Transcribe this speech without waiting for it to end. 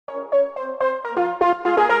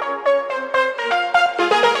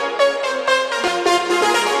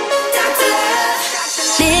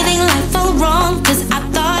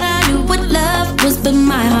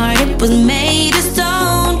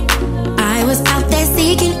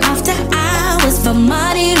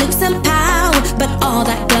all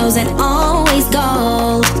that glows and always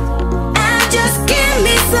gold. And just give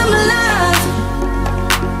me some love,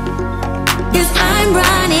 'cause I'm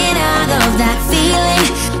running out of that feeling.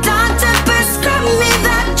 Doctor, prescribe me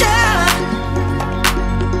that drug,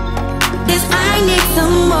 'cause I need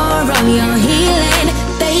some more of your healing.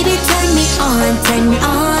 Baby, turn me on, turn me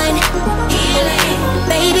on. Healing.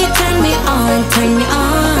 Baby, turn me on, turn me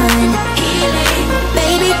on. Healing.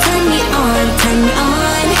 Baby, turn me on, turn me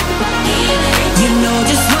on. Healing. You know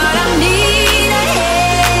just what I need.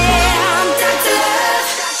 I'm Dr. Love.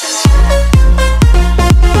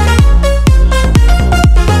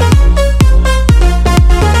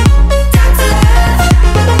 Dr. Love.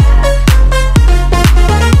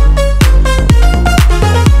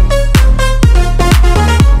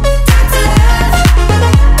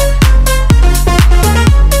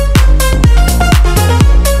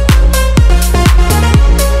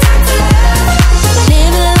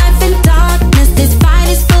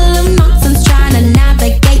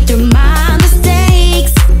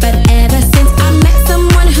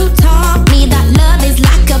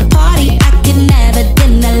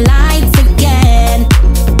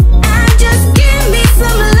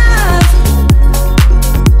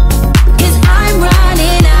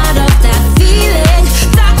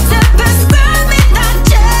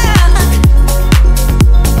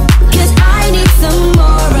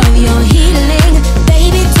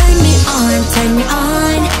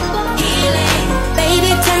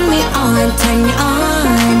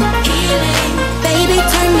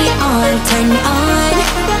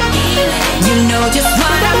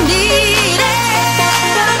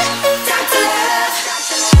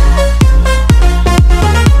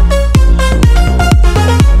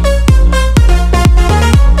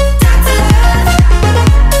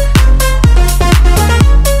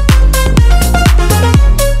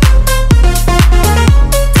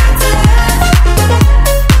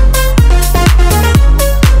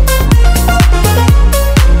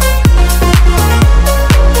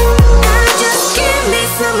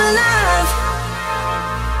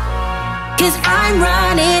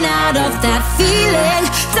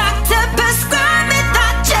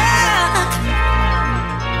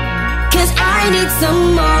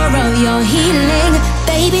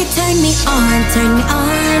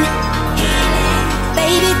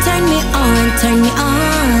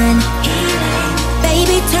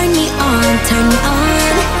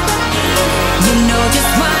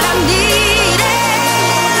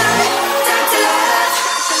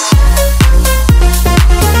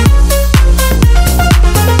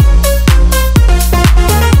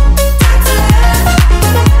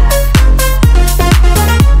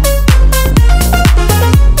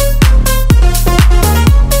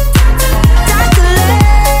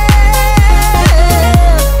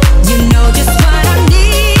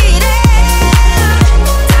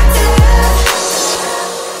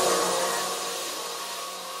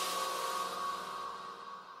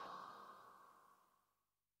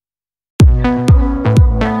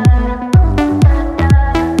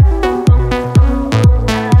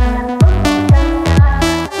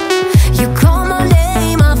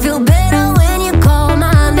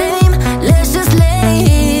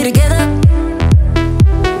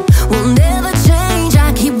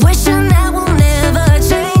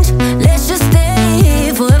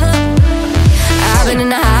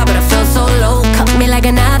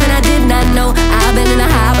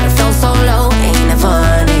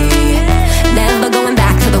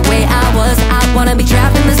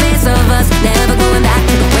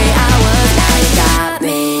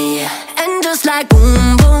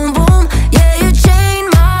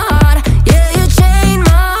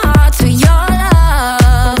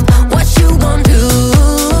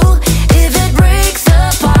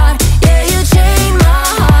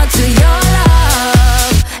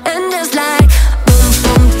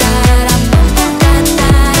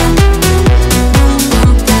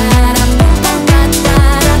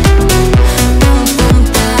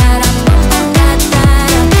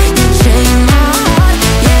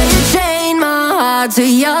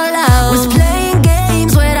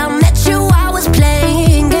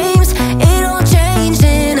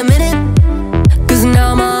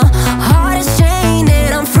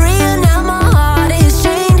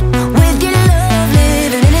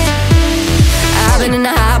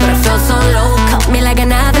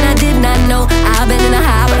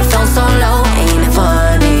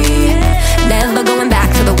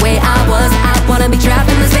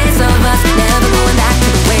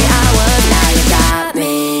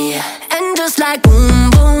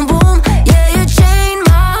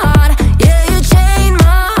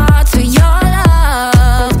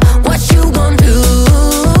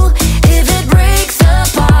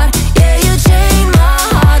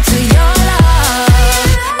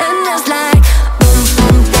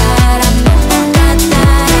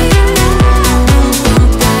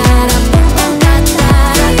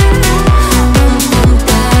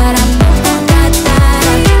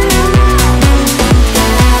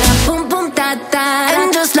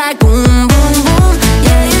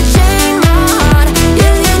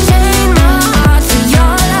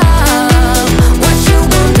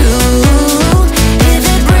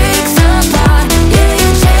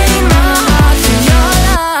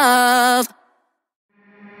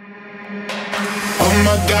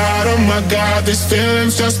 these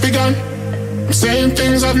feelings just begun. I'm saying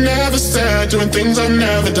things I've never said, doing things I've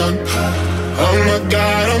never done. Oh my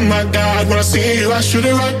God, when I see you I should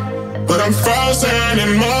it right, but I'm frozen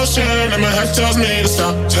in motion and my head tells me to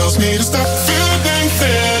stop,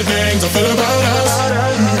 feelings I feel about us.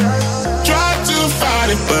 Try to fight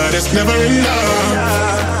it, but it's never enough.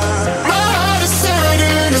 My heart is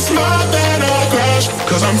hurting, it's more than a crash,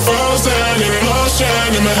 cause I'm frozen in motion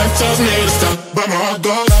and my head tells me to stop, but my heart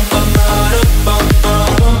goes.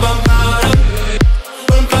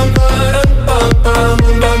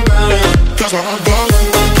 Cause my heart goes.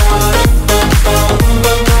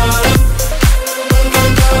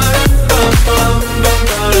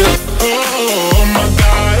 Oh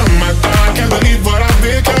my God, can't believe what I've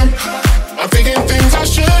become. I'm thinking things I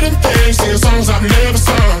shouldn't think, singing songs I've never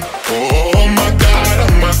sung. Oh my God,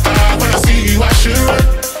 when I see you I should run,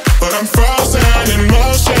 but I'm frozen in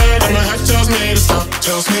motion and my heart tells me to stop,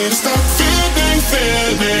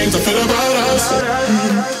 feelings I feel about us.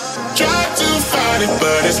 Try to fight it,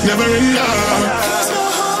 but it's never enough.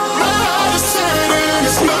 My heart is hurting,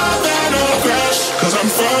 it's more than a crash, cause I'm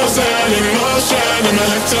frozen in motion and my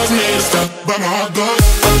head tells me to stop, but my heart goes.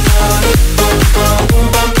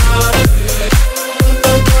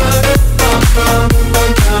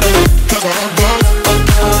 Cause my heart goes.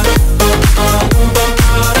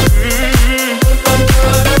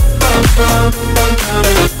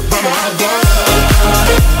 But my heart goes.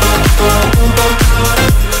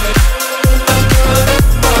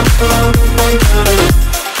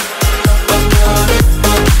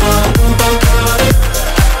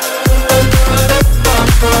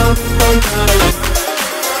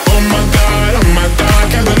 Oh my God,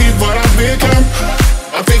 can't believe what I've become.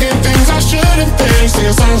 I'm thinking things I shouldn't think,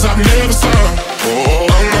 singing songs I've never sung. Oh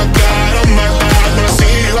my God, when I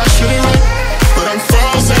see you I should it right, but I'm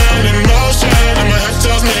frozen in motion and my head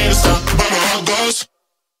tells me to stop, but my heart goes.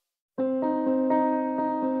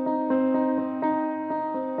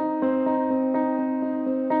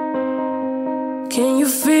 Can you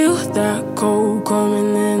feel that cold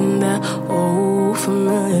coming in, that old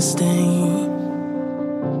familiar stain?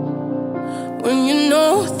 When you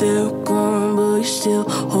know they're gone, but you still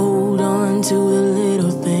hold on to the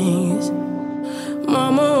little things.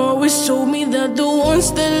 Mama always told me that the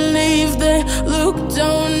ones that leave, they look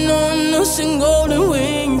down on us in golden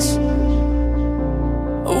wings.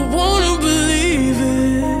 I wanna believe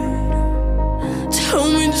it. Tell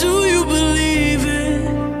me, do you believe it?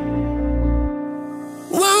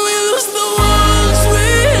 When we lose the ones we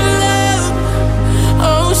love, I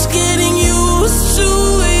was getting used to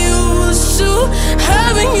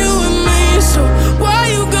having you and me. So why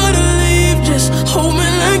you gotta leave? Just hold me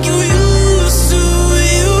like you used to.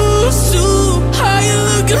 How you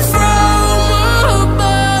looking from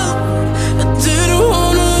above? I didn't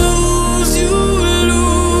wanna lose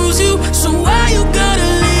you. So why you gotta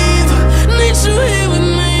leave? Need you here with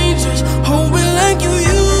me. Just hold me like you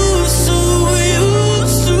used to.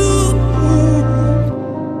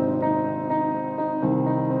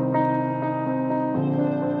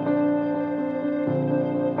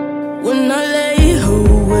 When I lay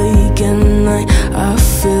awake at night, I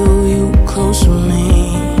feel you close to me.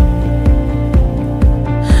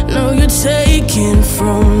 Now you're taken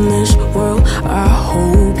from this world, I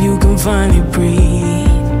hope you can finally breathe.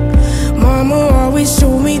 Mama always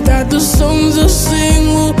told me that the songs I sing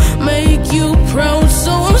will make you proud,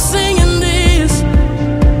 so I'm singing this.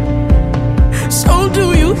 So do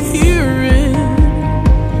you hear it?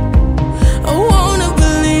 I wanna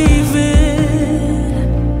believe it.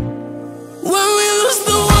 When we lose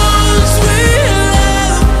the ones we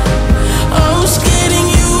love, I was getting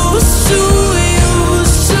used to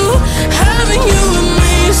having you and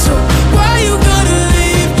me. So why you gotta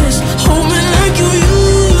leave? Just hold me like you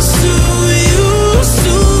used to.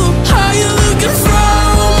 How you looking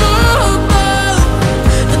from above?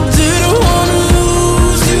 I didn't wanna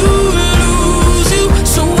lose you.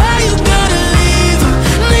 So why you gotta leave?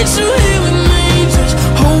 Need you here with me. Just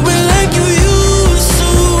hold me like you used to.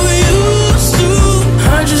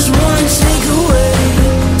 I just wanna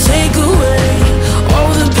take away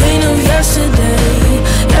all the pain of yesterday.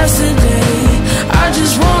 I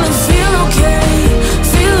just wanna feel okay.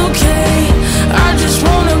 I just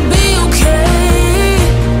wanna be okay.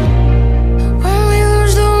 When we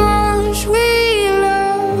lose the ones we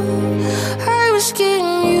love, I was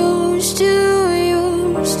getting used to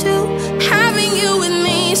having you with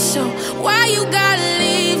me. So why you gotta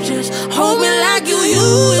leave? Just hold me like you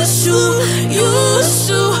used to.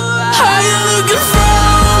 How you looking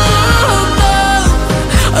from above?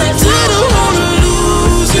 I didn't wanna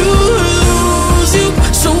lose you.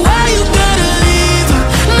 So why you gotta leave?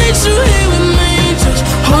 Need you here with me.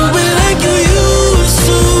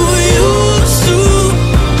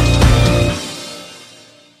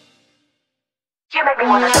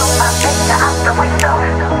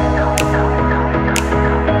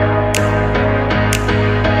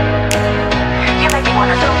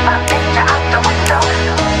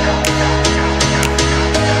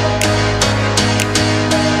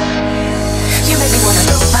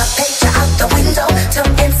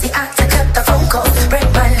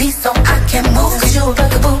 a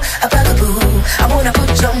bugaboo, a bugaboo. I wanna put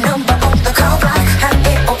your number on the call block.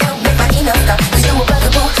 HILL, make my email stop. Cause you a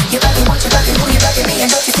bugaboo, you bugging what you bugging, who you bugging me, and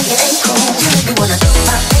don't you think it ain't cool? You make me wanna throw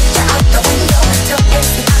my picture out the window. Tell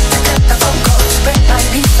Nancy I to cut the phone call. Break my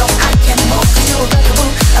beat so I can move. Cause you a bugaboo,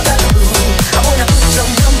 a bugaboo. I wanna put your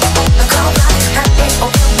number on the call block. HILL,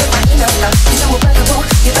 make my email stop. Cause you a bugaboo,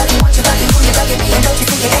 you bugging what you bugging, who you bugging me, and don't you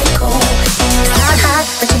think it ain't cool? It's not hot,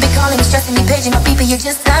 but you be calling me, stressing me, paging my people, you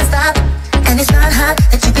just not stop. And it's not hot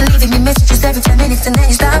that you be leaving me messages every 10 minutes and then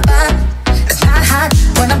you stop by. It's not hot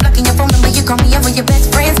when I'm blocking your phone number, you call me over your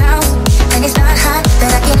best friend's house. And it's not hot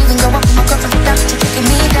that I can't even go up with my girlfriend without you kicking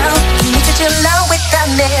me down. You need to chill out with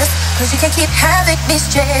that mess, cause you can't keep having me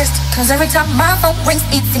stressed. Cause every time my phone rings,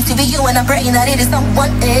 it seems to be you, and I'm praying that it is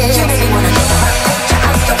someone else. You make me wanna throw my picture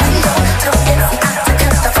out the window. Tell Nancy I to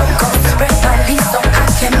cut the phone call. Break my lease so I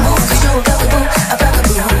can move. Cause you a bugaboo, a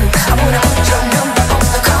bugaboo. I wanna put your number on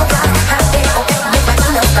the call block. Make my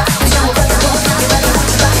email stop. Cause you a bugaboo, you bugging what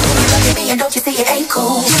you bugging, who you bugging me, and don't you see it ain't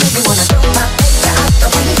cool? You make me wanna throw my picture out the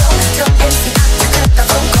window. Tell Nancy I to cut the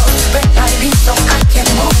phone call. Break my lease so I can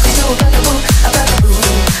move. Cause you a bugaboo, a bugaboo.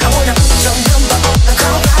 I wanna put your number on the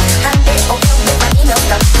call block. Make my email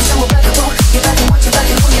stop. Cause you a bugaboo, you bugging what you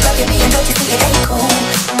bugging, who you bugging me, and don't you see it ain't cool?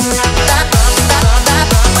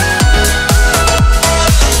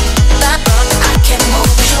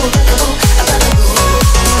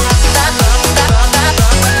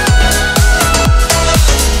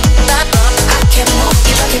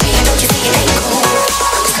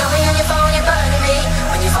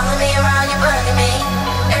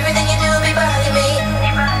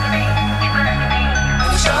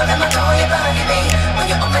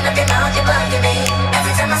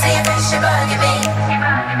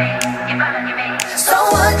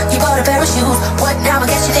 What now? I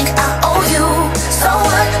guess you think I owe you. So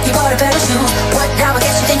what? You bought a pair of shoes. What now? I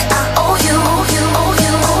guess you think I owe you. Owe you, owe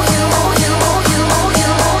you, owe you, owe you, owe you, owe you,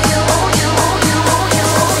 owe you, owe you, owe you,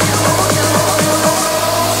 owe you, owe you, owe you.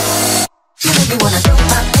 You make me wanna throw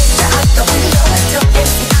my picture out the window. Tell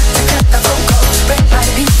Nancy I to cut the phone call. Break my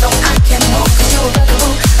beat so I can move. Cause you a bugaboo,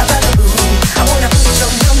 a bugaboo. I wanna put your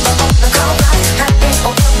number on the call block. HILL,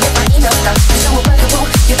 make my email stop. Cause you a bugaboo,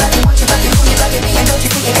 you bugging what you bugging, who you bugging me, and don't you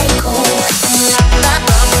see it ain't cool?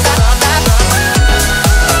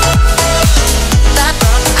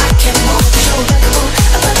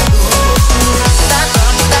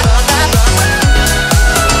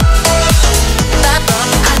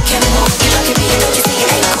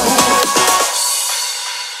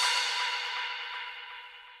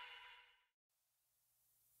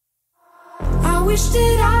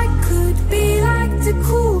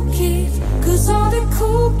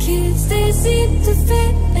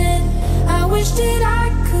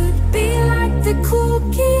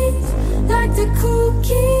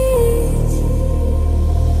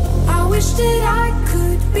 I wish that I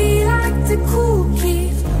could be like the cool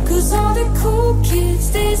kids, cause all the cool kids,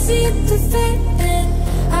 they seem to fit in.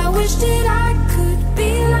 I wish that I could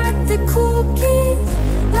be like the cool kids,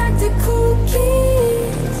 like the cool kids.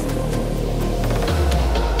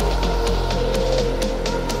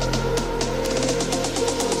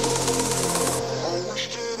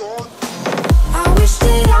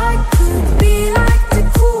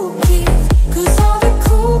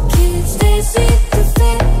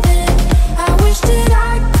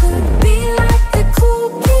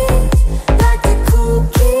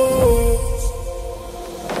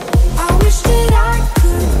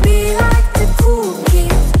 wish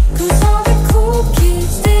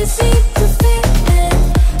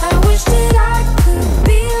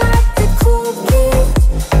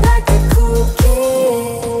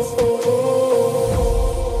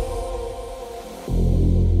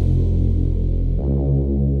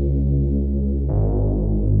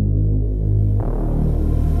that I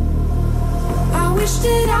could be like the cool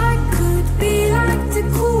kids, cause all the cool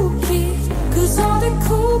kids, they seem to fit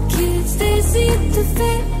in. I wish that I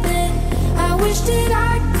could be like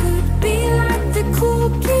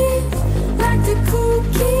the cool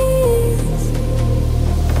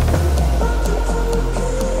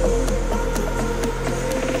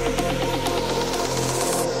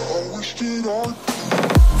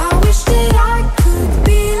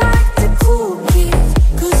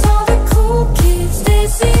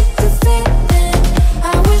like the cool kids.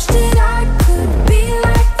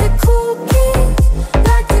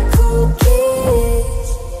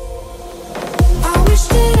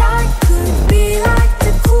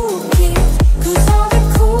 Cool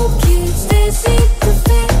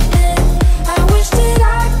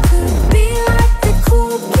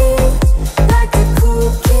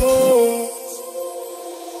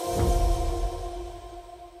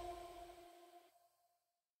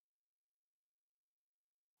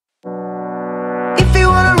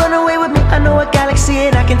taxi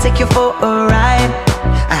and I can take you for a ride.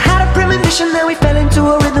 I had a premonition that we fell into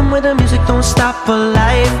a rhythm where the music don't stop for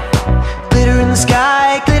life. Glitter in the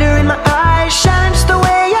sky, glitter in my eyes, shining just the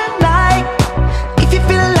way I like. If you're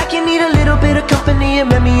feeling like you need a little bit of company, you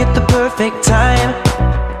met me at the perfect time.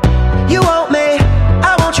 You want me,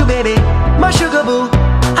 I want you, baby, my sugar boo.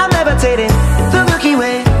 I'm levitating, the Milky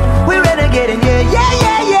Way, we're renegading, yeah, yeah,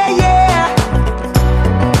 yeah, yeah, yeah.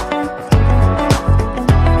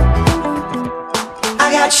 I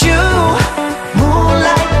got you,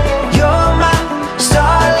 moonlight, you're my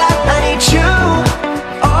starlight. I need you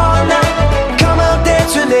all night, come out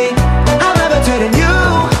dance with me. I'm levitating you,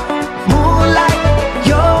 moonlight,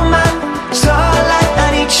 you're my starlight. I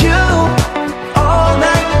need you all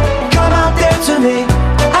night, come out dance with me.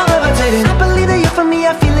 I'm levitating. I believe that you're for me,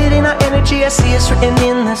 I feel it in our energy. I see us written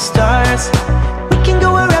in the stars. We can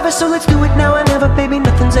go wherever, so let's do it now or never. Baby,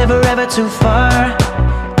 nothing's ever, ever too far.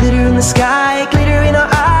 Glitter in the sky, glitter in our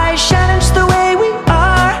eyes, shining just the way we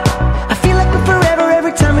are. I feel like we're forever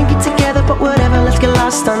every time we get together, but whatever, let's get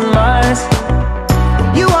lost on Mars.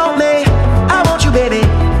 You want me, I want you, baby,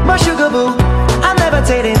 my sugar boo. I'm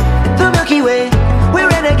levitating, the Milky Way, we're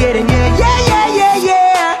renegading, yeah, yeah, yeah, yeah,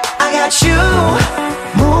 yeah. I got you,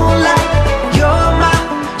 moonlight, you're my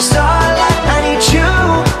starlight. I need you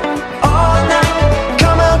all night,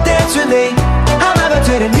 come out dance with me. I'm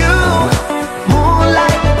levitating you,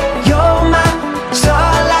 moonlight, you're my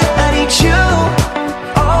starlight. I need you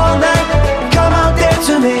all night, come out dance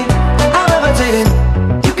with me. I'm levitating.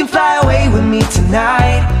 You can fly away with me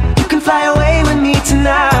tonight. You can fly away with me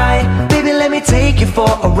tonight. Baby, let me take you for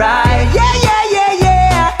a ride. Yeah, yeah, yeah,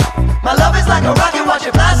 yeah. My love is like a rocket, watch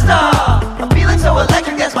it blast off. I'm feeling so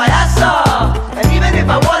electric, that's my ass off. And even if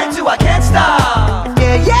I wanted to, I can't stop.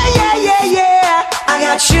 Yeah, yeah, yeah, yeah, yeah. I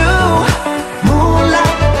got you,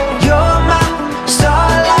 moonlight, you're my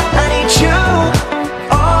starlight. I need you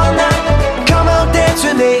all night, come out dance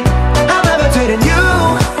with me. I'm levitating you,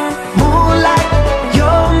 moonlight,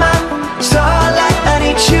 you're my starlight. I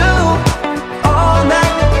need you all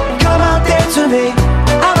night, come out dance with me.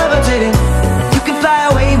 I'm levitating. You can fly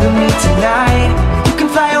away with me tonight. You can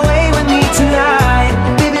fly away with me tonight.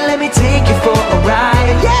 Baby, let me take you for a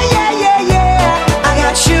ride. Yeah, yeah, yeah, yeah. I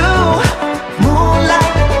got you,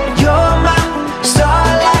 moonlight, you're my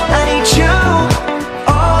starlight. I need you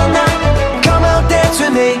all night, come out dance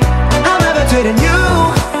with me. I'm levitating you,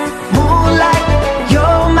 moonlight,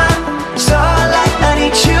 you're my starlight. I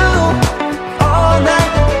need you all night,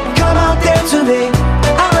 come out dance with me.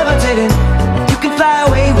 I'm levitating. You can fly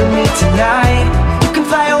away with me tonight. You can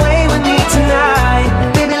fly away with me tonight.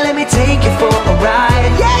 Baby, let me take you for a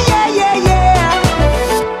ride. Yeah, yeah, yeah, yeah.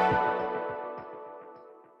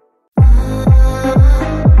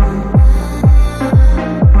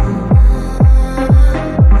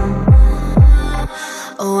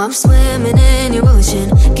 Oh, I'm swimming in your ocean,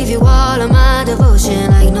 give you all of my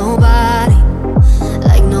devotion, like nobody,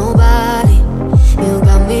 like nobody. You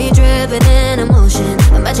got me dripping in emotion,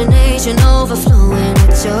 imagination overflowing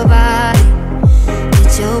with your body,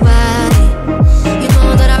 with your body. You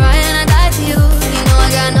know that I ride and I die for you. You know I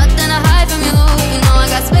got nothing to hide from you. You know I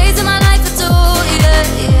got space in my life for two, yeah,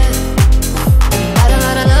 yeah. Got a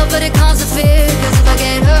lot of love, but it comes with fear, cause if I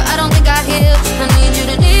get hurt, I don't think I heal. I need you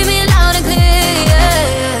to need me loud and clear, yeah,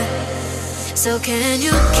 yeah. So can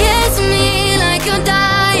you kiss me like you're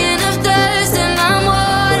dying of thirst and I'm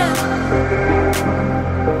water?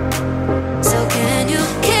 So can you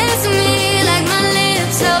kiss me like my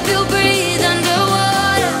lips help you breathe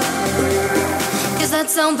underwater? Cause that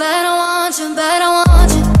sound bad, I want you, bad, I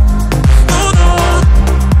want you.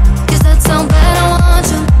 Cause that sound bad, I want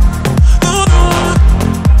you.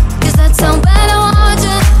 Cause that sound bad, I want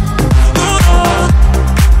you.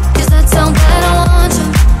 Cause that sound bad, I want you.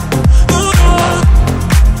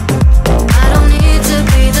 I don't need to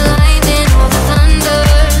be the lightning or the thunder,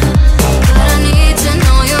 but I need to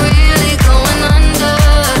know you're really going under.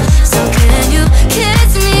 So can you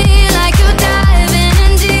kiss me like you're diving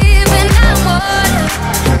in deep in that water?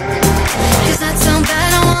 Cause that sound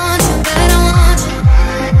bad, I want you, bad, I want you.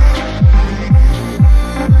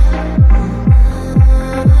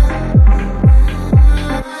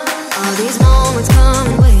 All these moments come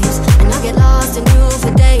in waves, and I get lost in you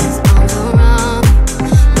for days. Arms around me,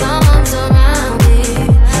 your arms around me,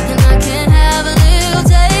 and I can't have a little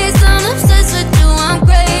taste. I'm obsessed with you, I'm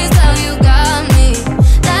crazy how you got me.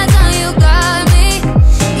 That's how you got me.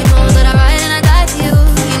 You know that I ride and I die for you.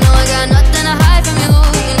 You know I got nothing to hide from you.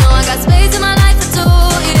 You know I got space in my life for two,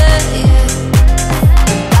 yeah, yeah.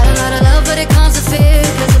 Got a lot of love, but it comes with fear,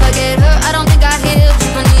 cause if I get hurt, I don't think I heal.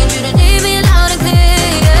 I need you to need me loud and clear,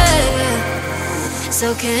 yeah, yeah.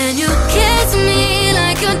 So can you kiss me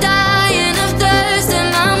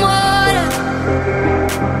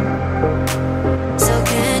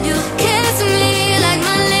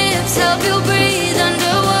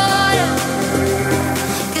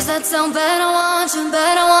that sound bad, I want you,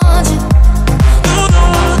 bad, I want you.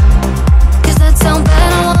 Does that sound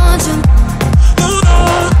bad, I want you.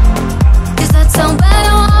 Does that sound bad,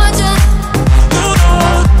 I want you.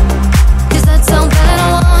 Does that sound bad, I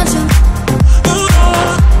want you.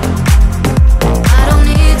 I don't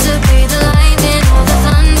need to be the lightning or the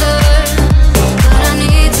thunder, but I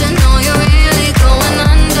need to know you're really going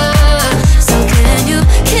under. So can you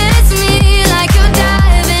kiss me like you're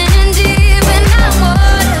diving in deep in that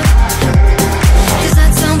water? Does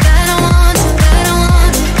that sound bad, I want you, bad, I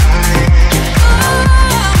want you. Oh,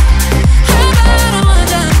 how bad I want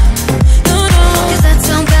you. No, no. Does that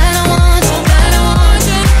sound bad, I want you, bad, I want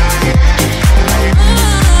you.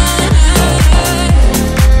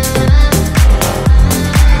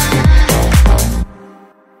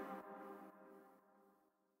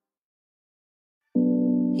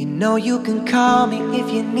 You know you can call me if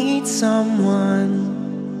you need someone.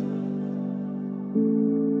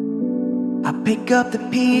 I pick up the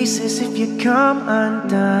pieces if you come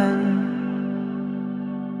undone.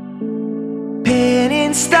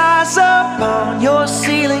 Pinning stars up on your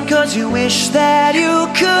ceiling 'cause you wish that you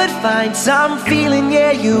could find some feeling.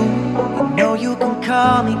 Yeah, you know you can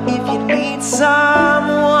call me if you need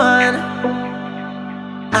someone.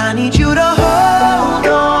 I need you to hold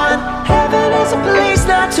on. Heaven is a place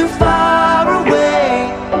not too far away.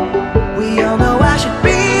 We all know I should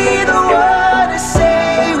be the one to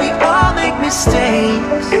say we all make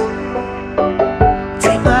mistakes.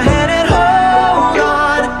 Take my hand and hold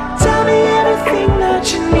on. Tell me everything that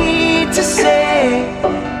you need to say,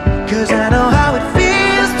 'cause I know how it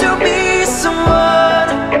feels to be someone,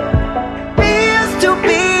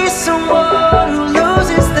 who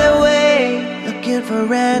loses their way, looking for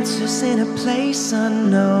answers in a place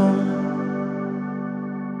unknown.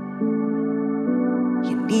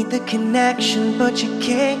 You need the connection, but you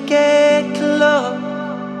can't get close.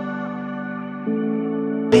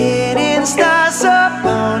 Pinning stars up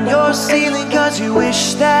on your ceiling 'cause you wish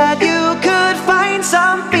that you could find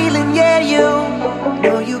some feeling. Yeah, you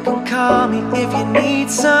know you can call me if you need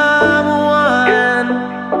someone.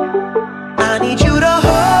 I need you to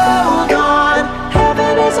hold on.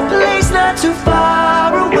 Heaven is a place not too far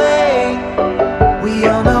away. We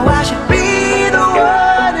all know I should be the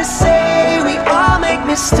one to say we all make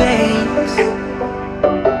mistakes.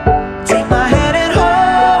 Take my hand and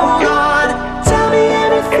hold on. Tell me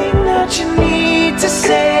everything that you need to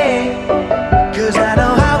say, 'cause I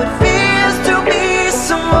know how it feels to be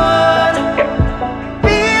someone,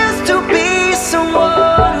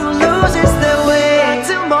 who loses their way.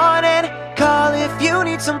 Till morning, call if you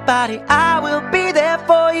need somebody, I will be there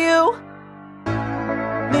for you.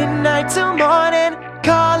 Midnight till morning,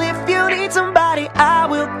 call if you need somebody, I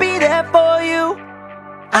will be there for you.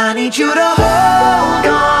 I need you to hold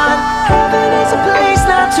on. Heaven is a place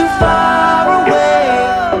not too far away.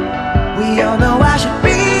 We all know I should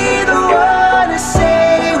be the one to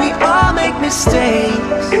say we all make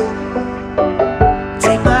mistakes.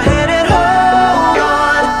 Take my hand and hold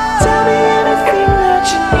on. Tell me everything that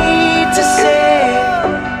you need to say,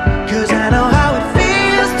 'cause I know how it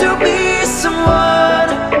feels to be someone,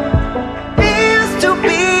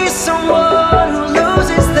 who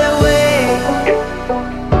loses their way.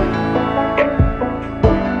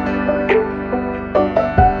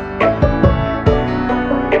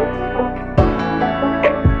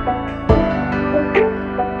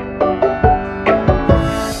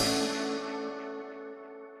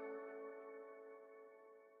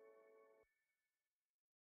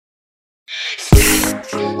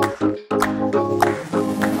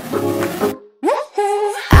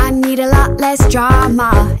 I need a lot less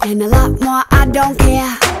drama and a lot more I don't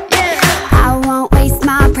care. I won't waste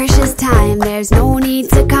my precious time, there's no need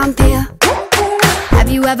to compare. Have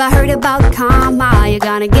you ever heard about karma? You're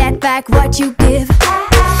gonna get back what you give.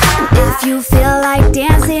 If you feel like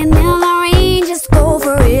dancing in the rain, just go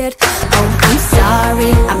for it. Oh, I'm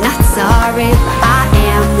sorry, I'm not sorry, I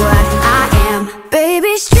am what I am.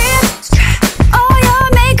 Baby, strip all your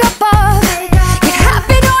makeup off. Get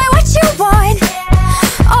happy doing what you want.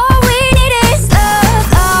 All we need is love,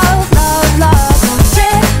 love, love, love.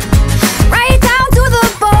 Strip right down to the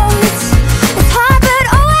bones. It's hard, but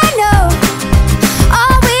oh, I know.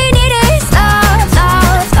 All we need is love,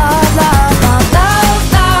 love, love, love, love, love,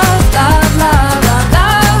 love, love, love,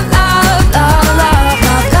 love, love, love, love,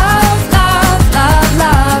 love, love, love, love,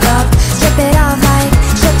 love, love. Strip it off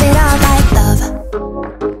like love.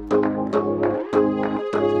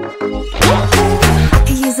 I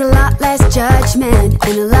could use a lot less judgment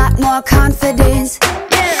and a lot more confidence.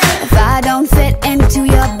 If I don't fit into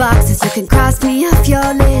your boxes, you can cross me off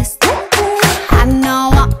your list. I know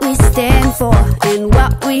what we stand for and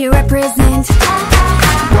what we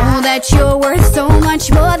that you're worth so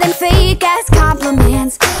much more than fake ass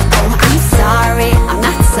compliments. Oh, I'm sorry, I'm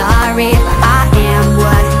not sorry, but I am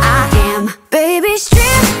what I am. Baby, strip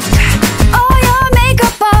all your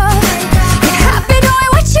makeup off. Get happy doing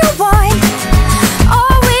what you want.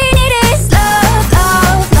 All we need is love,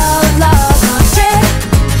 love, love, love. Strip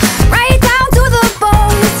right down to the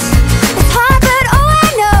bones. It's hard, but oh, I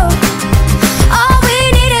know. All we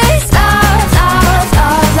need is love, love,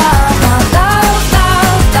 love, love, love, love, love,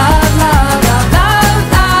 love, love, love,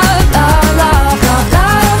 love, love, love, love,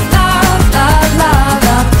 love, love, love, love,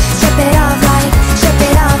 love. Strip it off like, strip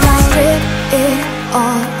it off like, strip it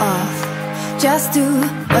all off. Just do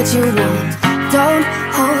what you want. Don't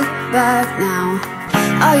hold back now.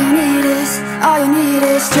 All you need is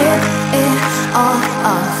strip it all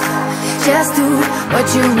off. Just do what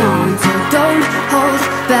you want. So don't hold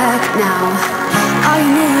back now. All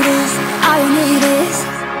you need is